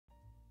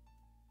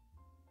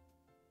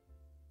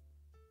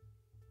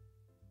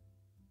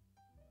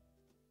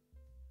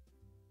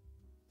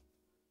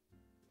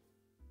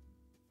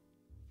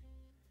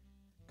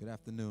Good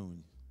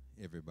afternoon,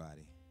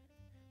 everybody.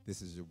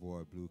 This is your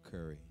boy, Blue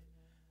Curry.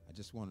 I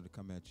just wanted to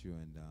come at you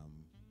and,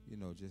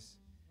 just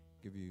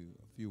give you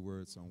a few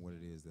words on what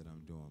it is that I'm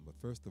doing. But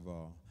first of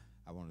all,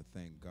 I want to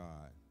thank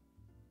God,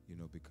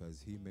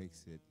 because He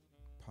makes it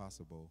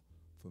possible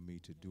for me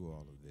to do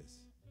all of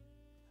this.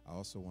 I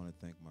also want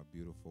to thank my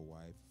beautiful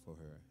wife for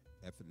her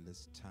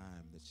effortless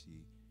time that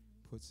she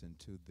puts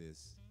into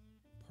this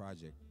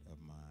project of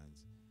mine.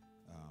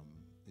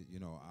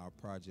 Our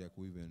project,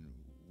 we've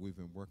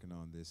been working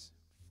on this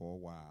for a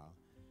while,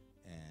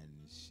 and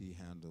she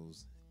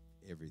handles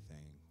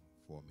everything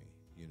for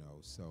me,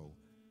 So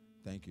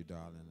thank you,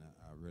 darling.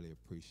 I really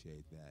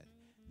appreciate that.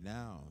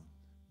 Now,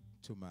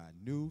 to my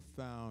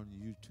newfound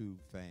YouTube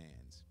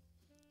fans,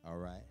 all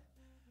right?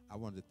 I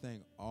want to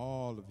thank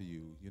all of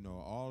you,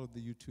 all of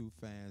the YouTube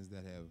fans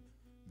that have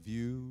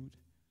viewed,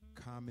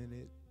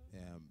 commented,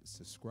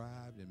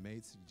 subscribed, and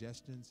made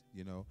suggestions.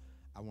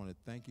 I want to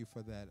thank you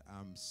for that.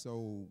 I'm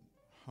so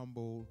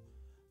humble,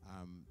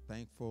 I'm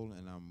thankful,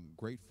 and I'm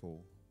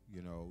grateful,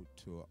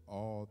 to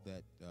all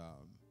that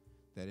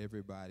that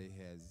everybody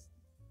has,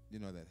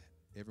 that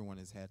everyone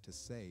has had to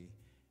say.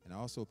 And I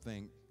also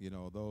thank,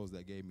 those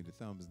that gave me the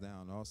thumbs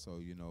down also,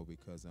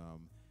 because,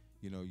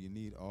 you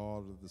need all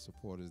of the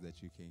supporters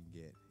that you can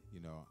get.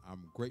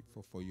 I'm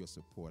grateful for your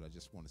support. I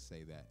just want to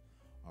say that,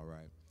 all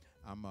right?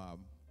 I'm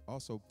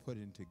also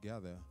putting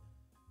together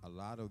a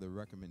lot of the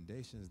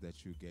recommendations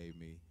that you gave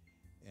me,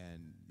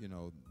 and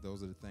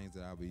those are the things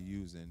that I'll be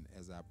using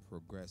as I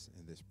progress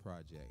in this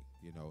project.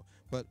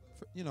 But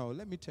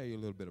let me tell you a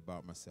little bit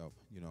about myself,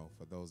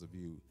 for those of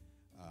you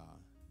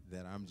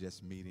that I'm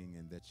just meeting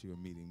and that you're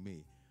meeting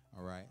me.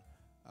 All right.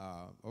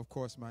 Of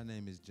course, my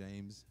name is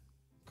James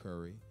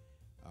Curry.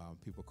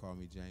 People call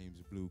me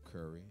James Blue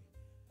Curry.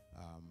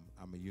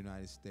 I'm a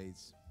United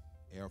States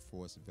Air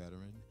Force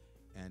veteran,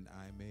 and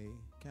I'm a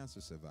cancer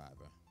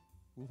survivor.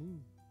 Woohoo!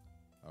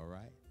 All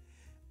right.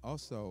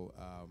 Also,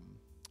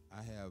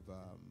 I have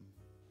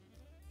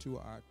 2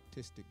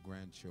 artistic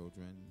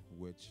grandchildren,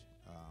 which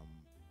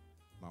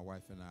my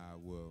wife and I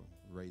were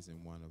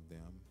raising one of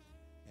them.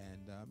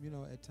 And,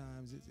 at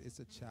times it's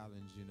a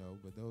challenge,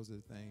 but those are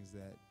the things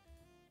that,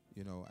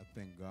 I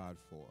thank God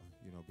for,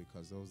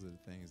 because those are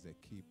the things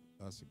that keep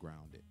us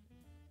grounded.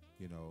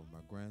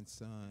 My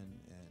grandson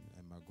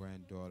and my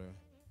granddaughter,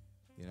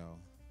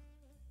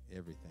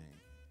 everything.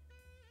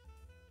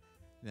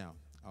 Now,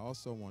 I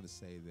also want to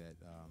say that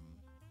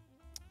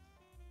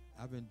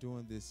I've been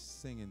doing this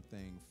singing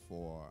thing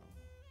for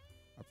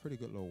a pretty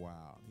good little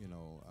while.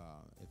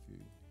 If you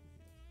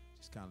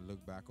just kind of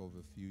look back over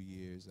a few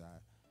years, I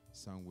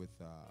sung with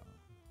a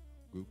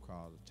group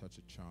called A Touch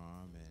of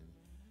Charm,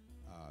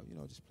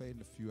 and just played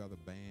in a few other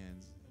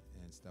bands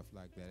and stuff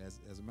like that.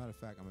 As a matter of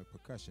fact, I'm a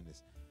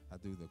percussionist. I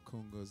do the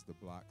congas, the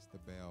blocks, the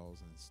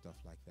bells, and stuff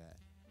like that.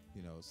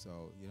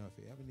 So if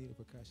you ever need a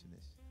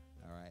percussionist,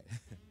 all right.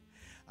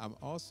 I'm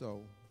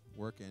also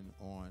working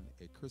on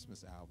a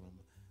Christmas album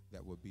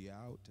that will be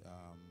out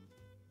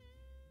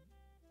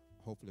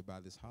hopefully by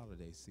this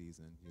holiday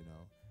season.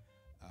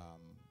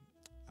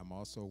 I'm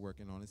also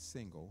working on a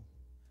single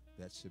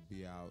that should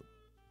be out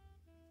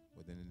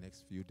within the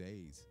next few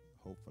days,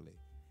 hopefully.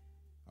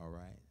 All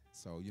right.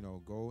 So,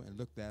 go and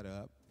look that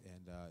up,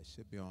 and it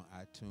should be on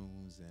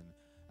iTunes, and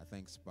I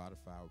think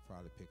Spotify will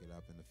probably pick it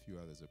up, and a few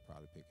others will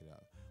probably pick it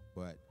up.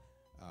 But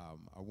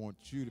I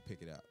want you to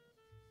pick it up.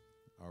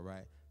 All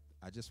right.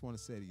 I just want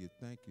to say to you,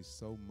 thank you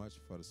so much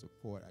for the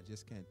support. I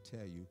just can't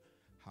tell you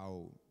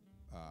how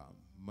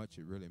much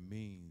it really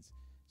means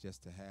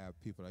just to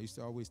have people. I used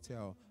to always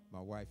tell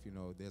my wife,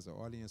 there's an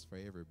audience for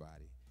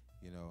everybody,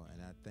 and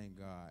I thank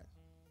God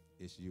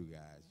it's you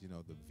guys.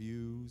 The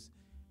views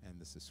and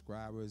the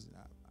subscribers,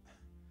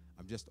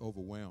 I'm just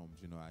overwhelmed.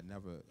 I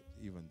never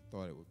even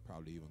thought it would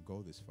probably even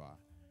go this far.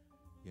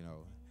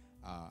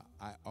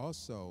 I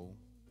also,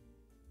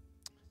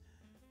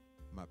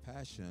 my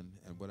passion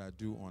and what I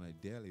do on a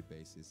daily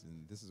basis,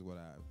 and this is what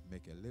I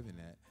make a living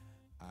at,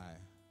 I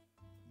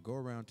go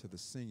around to the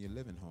senior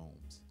living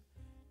homes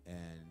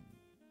and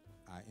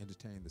I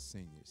entertain the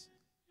seniors.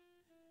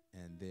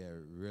 And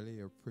they're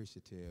really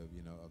appreciative,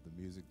 of the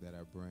music that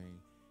I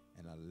bring.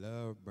 And I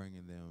love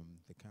bringing them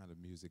the kind of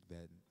music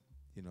that,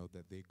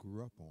 that they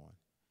grew up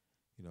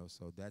on.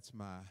 So that's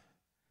my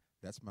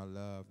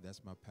love,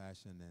 that's my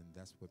passion, and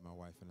that's what my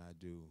wife and I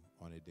do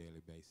on a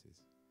daily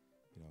basis.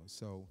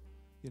 So,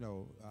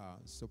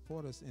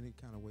 support us any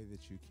kind of way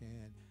that you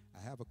can. I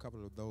have a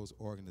couple of those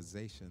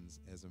organizations,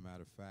 as a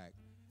matter of fact.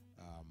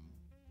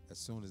 As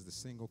soon as the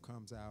single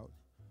comes out,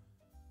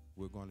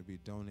 we're going to be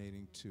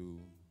donating to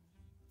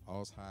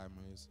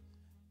Alzheimer's,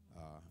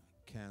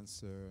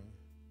 cancer,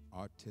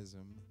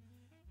 autism,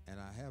 and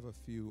I have a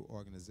few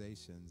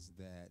organizations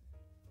that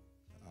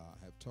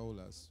have told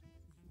us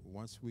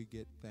once we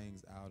get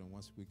things out and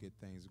once we get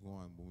things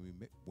going,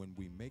 when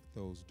we make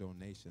those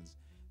donations,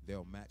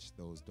 they'll match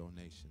those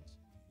donations.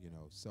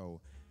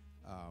 So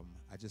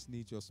I just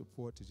need your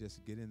support to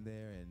just get in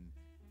there and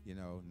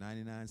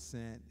 99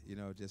 cents,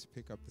 just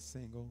pick up the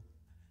single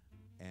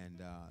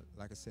And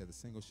like I said, the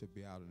single should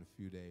be out in a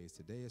few days.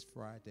 Today is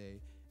Friday,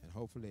 and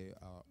hopefully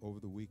over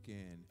the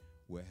weekend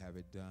we'll have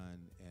it done,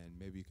 and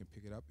maybe you can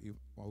pick it up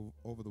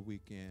over the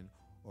weekend,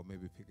 or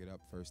maybe pick it up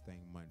first thing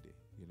Monday,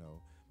 you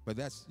know. But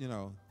that's, you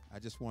know, I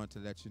just wanted to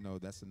let you know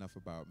that's enough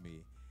about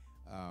me.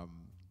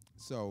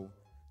 So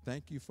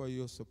thank you for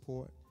your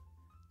support.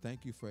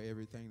 Thank you for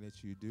everything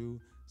that you do.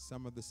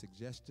 Some of the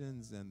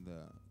suggestions and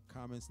the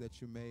comments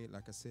that you made,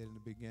 like I said in the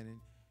beginning,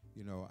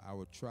 you know, I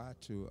would try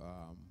to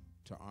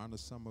honor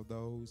some of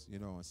those, you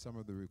know, and some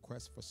of the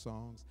requests for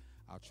songs,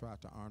 I'll try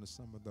to honor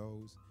some of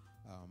those.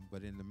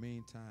 But in the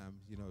meantime,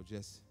 you know,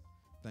 just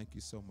thank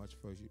you so much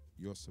for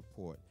your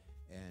support.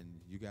 And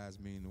you guys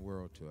mean the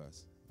world to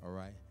us, all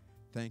right?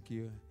 Thank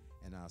you,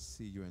 and I'll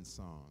see you in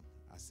song.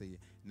 I see you.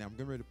 Now, I'm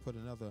getting ready to put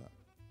another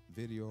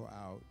video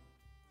out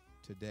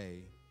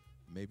today,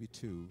 maybe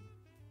two,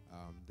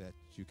 that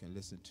you can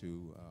listen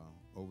to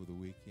over the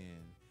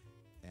weekend.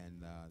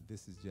 And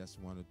this is just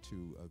one or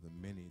two of the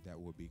many that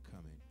will be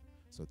coming.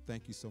 So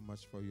thank you so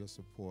much for your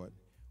support.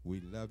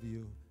 We love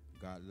you.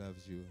 God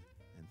loves you.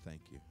 And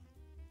thank you.